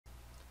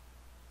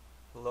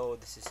Hello,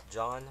 this is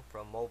John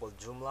from Mobile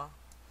Joomla.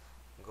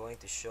 I'm going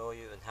to show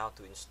you on how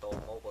to install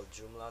Mobile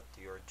Joomla to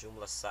your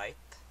Joomla site.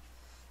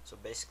 So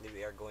basically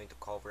we are going to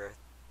cover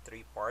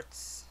three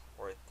parts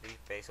or three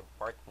phases of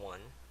part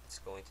one. It's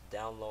going to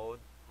download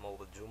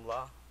Mobile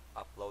Joomla,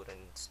 upload and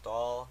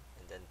install,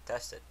 and then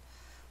test it.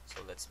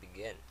 So let's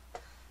begin.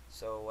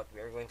 So what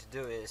we are going to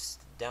do is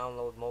to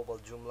download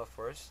Mobile Joomla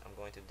first. I'm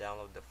going to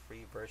download the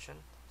free version.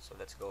 So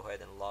let's go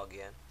ahead and log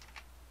in.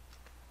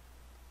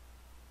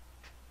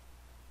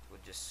 We'll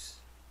just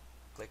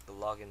click the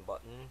login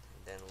button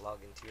and then log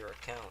into your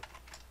account.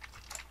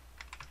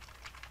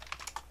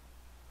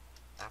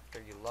 After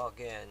you log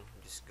in,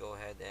 just go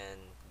ahead and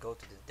go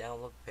to the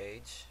download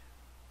page,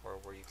 or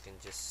where you can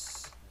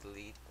just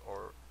delete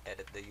or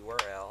edit the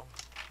URL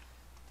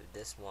to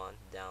this one,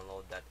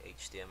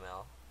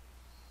 download.html,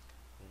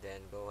 and then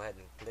go ahead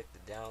and click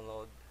the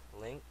download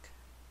link.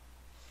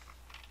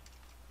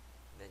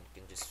 Then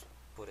you can just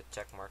put a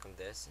check mark on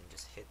this and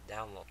just hit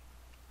download.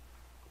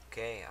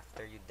 Okay,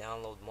 after you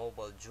download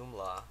Mobile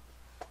Joomla,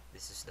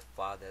 this is the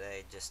file that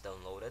I just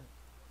downloaded.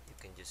 You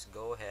can just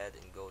go ahead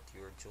and go to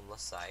your Joomla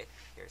site.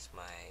 Here's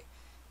my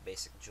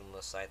basic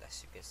Joomla site.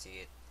 As you can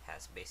see, it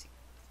has basic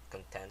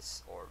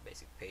contents or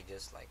basic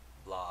pages like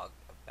blog,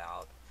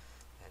 about,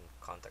 and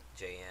contact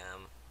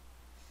JM.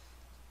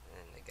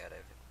 And I got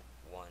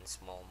one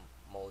small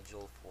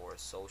module for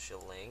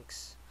social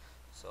links.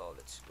 So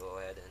let's go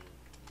ahead and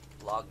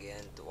log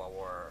in to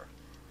our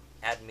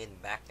admin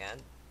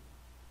backend.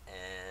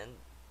 And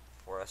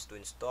for us to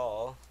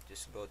install,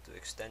 just go to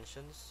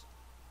extensions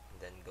and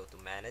then go to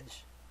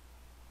manage.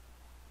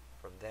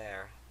 From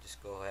there,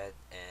 just go ahead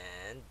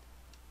and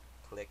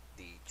click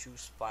the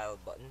choose file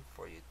button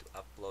for you to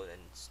upload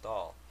and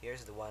install.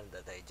 Here's the one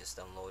that I just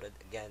downloaded.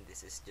 Again,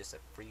 this is just a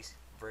free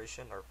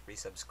version or free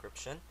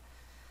subscription.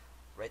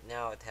 Right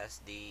now it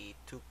has the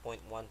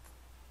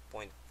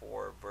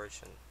 2.1.4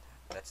 version.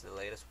 That's the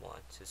latest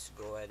one. Just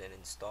go ahead and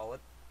install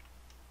it.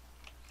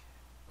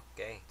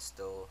 Okay, it's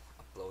still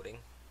uploading,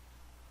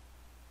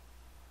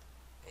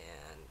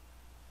 and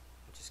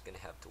I'm just gonna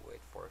have to wait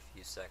for a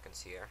few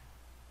seconds here.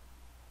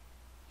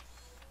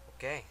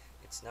 Okay,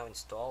 it's now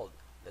installed.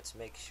 Let's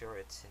make sure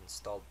it's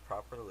installed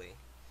properly.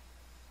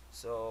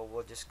 So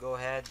we'll just go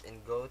ahead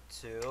and go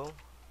to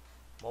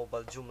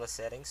Mobile Joomla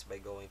settings by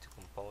going to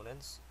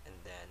components and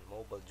then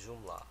Mobile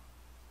Joomla.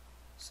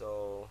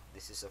 So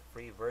this is a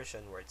free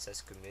version where it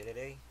says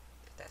community.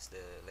 That's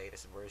the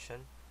latest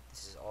version.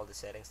 This is all the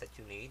settings that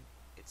you need.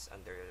 It's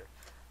under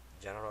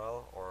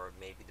general or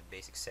maybe the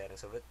basic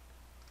settings of it,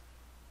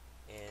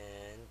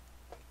 and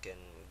you can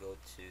go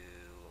to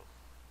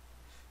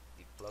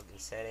the plugin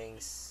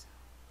settings,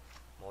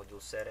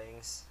 module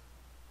settings,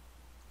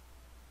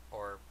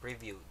 or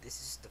preview. This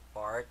is the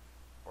part,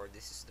 or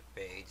this is the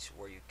page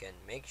where you can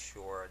make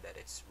sure that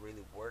it's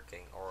really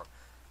working or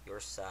your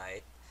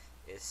site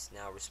is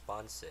now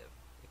responsive.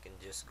 You can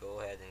just go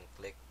ahead and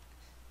click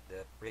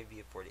the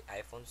preview for the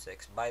iPhone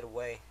 6. By the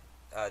way,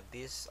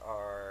 these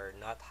are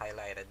not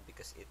highlighted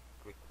because it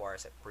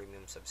requires a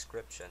premium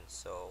subscription,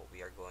 so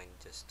we are going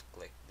just to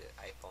click the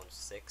iPhone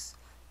 6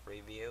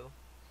 preview.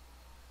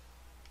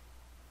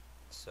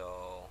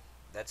 So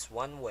that's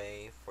one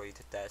way for you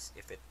to test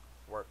if it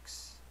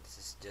works. This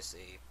is just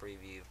a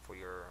preview for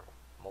your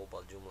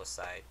Mobile Joomla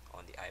site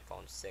on the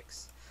iPhone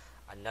 6.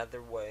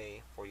 Another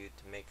way for you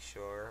to make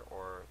sure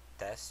or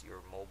test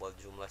your Mobile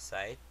Joomla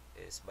site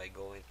is by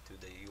going to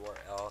the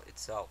URL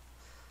itself.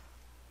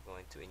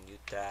 Going to a new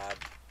tab,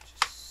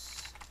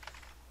 just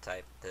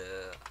type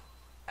the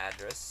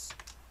address.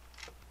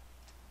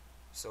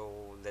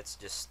 So let's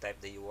just type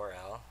the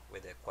URL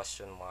with a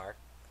question mark.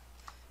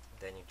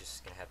 Then you're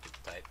just gonna have to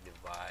type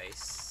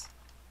device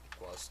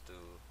equals to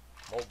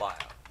mobile.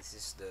 This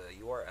is the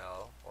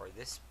URL, or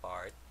this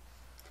part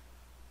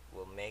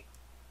will make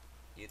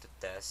you to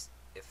test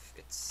if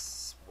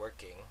it's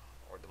working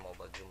or the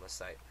Mobile Joomla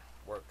site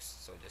works.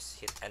 So just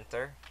hit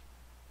enter.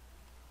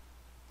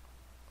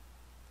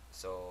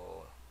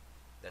 So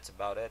that's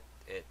about it.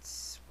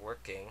 It's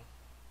working.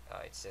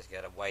 It's just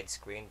got a wide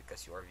screen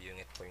because you are viewing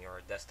it from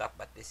your desktop,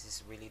 but this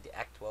is really the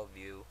actual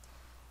view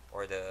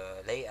or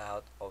the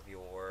layout of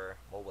your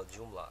Mobile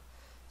Joomla.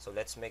 So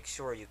let's make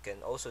sure you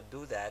can also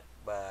do that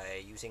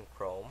by using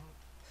Chrome.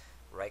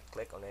 Right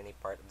click on any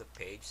part of the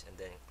page and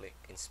then click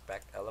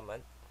inspect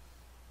element.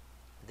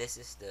 This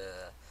is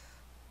the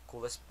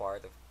coolest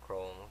part of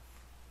Chrome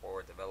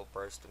for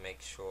developers to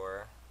make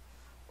sure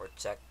or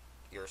check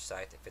your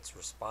site if it's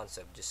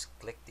responsive. Just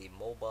click the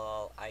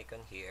mobile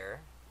icon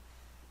here,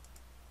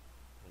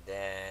 and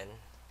then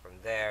from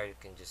there you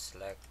can just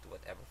select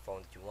whatever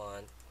phone that you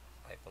want,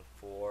 iPhone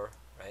 4,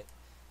 right,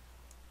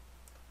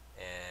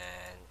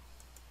 and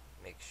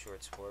make sure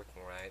it's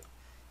working right.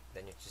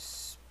 Then you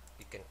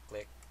can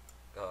click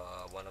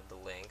one of the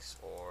links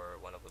or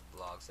one of the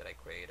blogs that I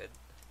created.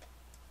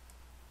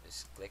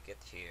 Just click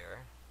it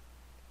here,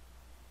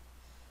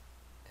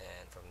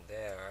 and from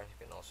there you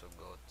can also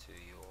go to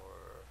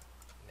your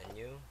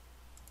menu,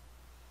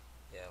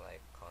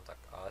 like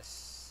contact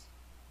us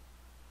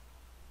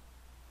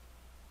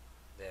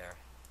there.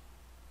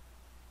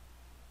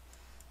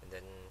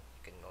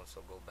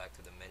 So go back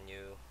to the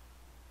menu,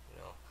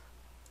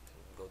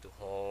 go to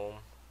home,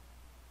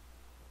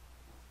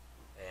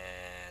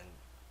 and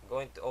I'm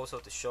going to also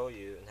to show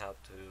you on how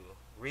to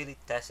really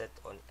test it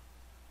on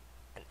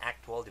an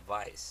actual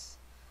device.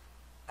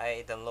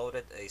 I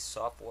downloaded a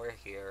software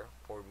here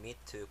for me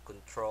to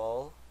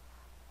control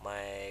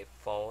my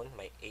phone,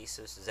 my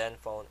Asus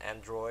Zenfone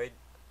Android,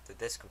 to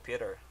this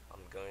computer.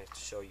 I'm going to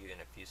show you in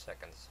a few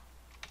seconds.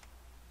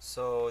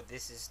 So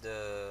this is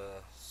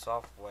the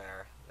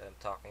software that I'm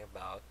talking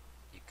about.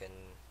 You can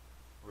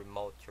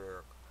remote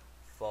your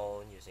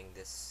phone using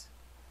this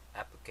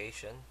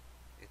application.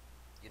 it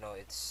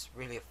it's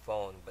really a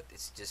phone, but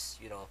it's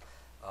just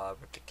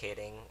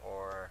replicating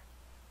or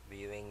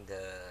viewing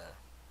the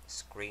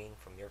screen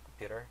from your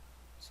computer.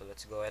 So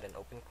let's go ahead and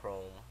open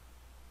Chrome.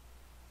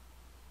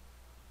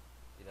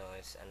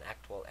 It's an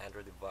actual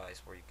Android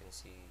device where you can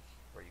see,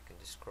 where you can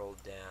just scroll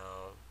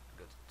down,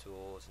 go to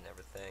tools and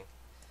everything.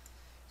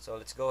 So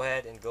let's go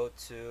ahead and go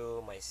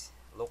to my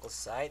local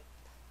site.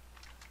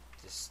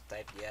 Just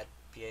type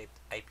the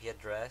IP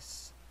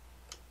address,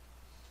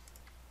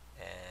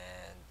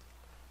 and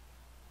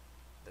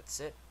that's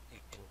it. You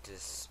can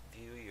just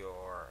view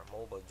your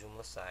mobile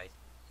Joomla site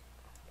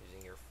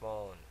using your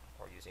phone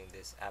or using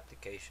this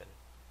application.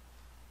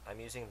 I'm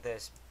using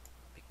this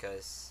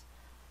because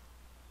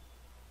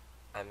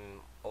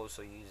I'm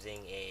also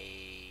using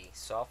a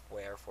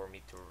software for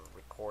me to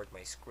record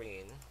my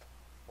screen,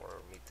 for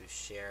me to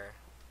share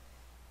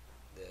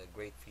the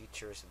great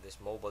features of this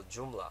mobile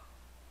Joomla.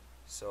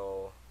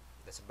 So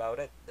that's about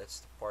it. That's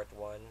the part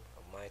 1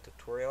 of my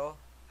tutorial.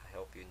 I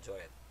hope you enjoy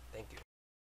it. Thank you.